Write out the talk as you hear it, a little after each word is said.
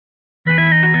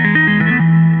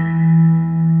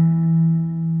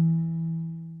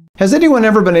Has anyone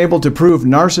ever been able to prove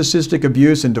narcissistic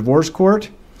abuse in divorce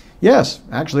court? Yes,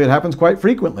 actually it happens quite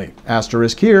frequently.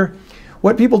 Asterisk here.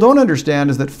 What people don't understand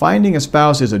is that finding a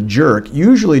spouse is a jerk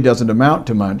usually doesn't amount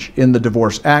to much in the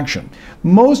divorce action.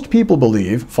 Most people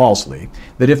believe, falsely,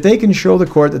 that if they can show the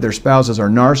court that their spouses are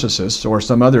narcissists or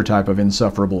some other type of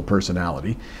insufferable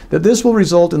personality, that this will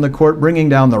result in the court bringing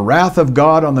down the wrath of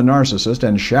God on the narcissist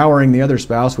and showering the other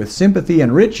spouse with sympathy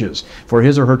and riches for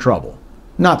his or her trouble.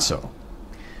 Not so.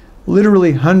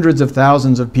 Literally hundreds of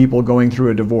thousands of people going through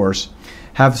a divorce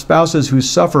have spouses who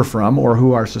suffer from or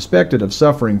who are suspected of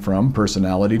suffering from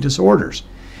personality disorders.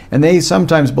 And they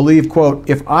sometimes believe, quote,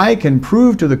 if I can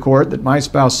prove to the court that my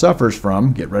spouse suffers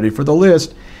from, get ready for the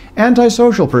list,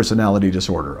 antisocial personality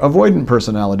disorder, avoidant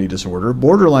personality disorder,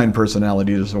 borderline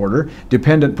personality disorder,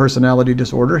 dependent personality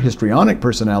disorder, histrionic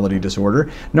personality disorder,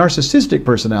 narcissistic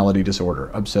personality disorder,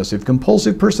 obsessive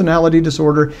compulsive personality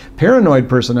disorder, paranoid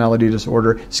personality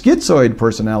disorder, schizoid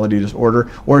personality disorder,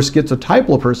 or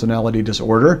schizotypal personality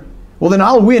disorder, well then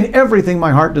I'll win everything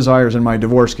my heart desires in my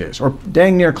divorce case, or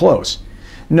dang near close.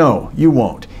 No, you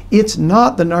won't. It's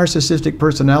not the narcissistic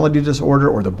personality disorder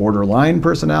or the borderline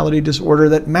personality disorder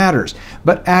that matters,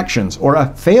 but actions or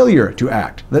a failure to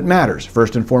act that matters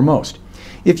first and foremost.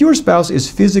 If your spouse is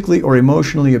physically or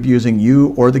emotionally abusing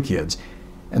you or the kids,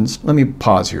 and let me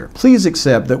pause here, please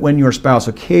accept that when your spouse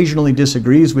occasionally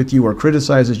disagrees with you or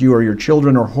criticizes you or your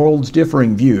children or holds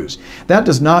differing views, that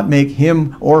does not make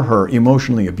him or her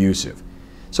emotionally abusive.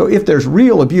 So if there's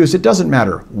real abuse, it doesn't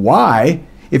matter why.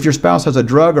 If your spouse has a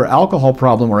drug or alcohol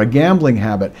problem or a gambling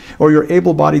habit, or your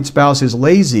able-bodied spouse is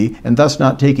lazy and thus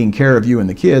not taking care of you and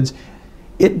the kids,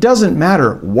 it doesn't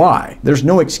matter why. There's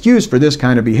no excuse for this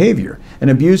kind of behavior. An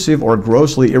abusive or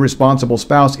grossly irresponsible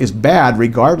spouse is bad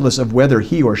regardless of whether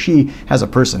he or she has a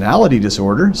personality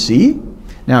disorder. See?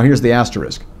 Now here's the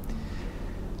asterisk.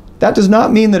 That does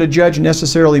not mean that a judge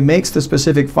necessarily makes the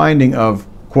specific finding of,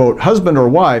 quote, husband or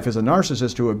wife is a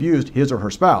narcissist who abused his or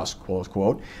her spouse, close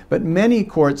quote, but many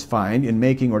courts find in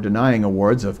making or denying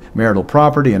awards of marital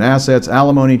property and assets,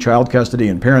 alimony, child custody,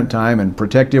 and parent time, and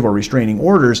protective or restraining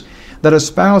orders that a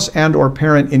spouse and or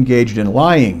parent engaged in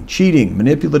lying, cheating,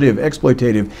 manipulative,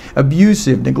 exploitative,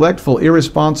 abusive, neglectful,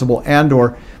 irresponsible, and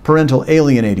or parental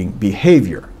alienating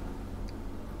behavior.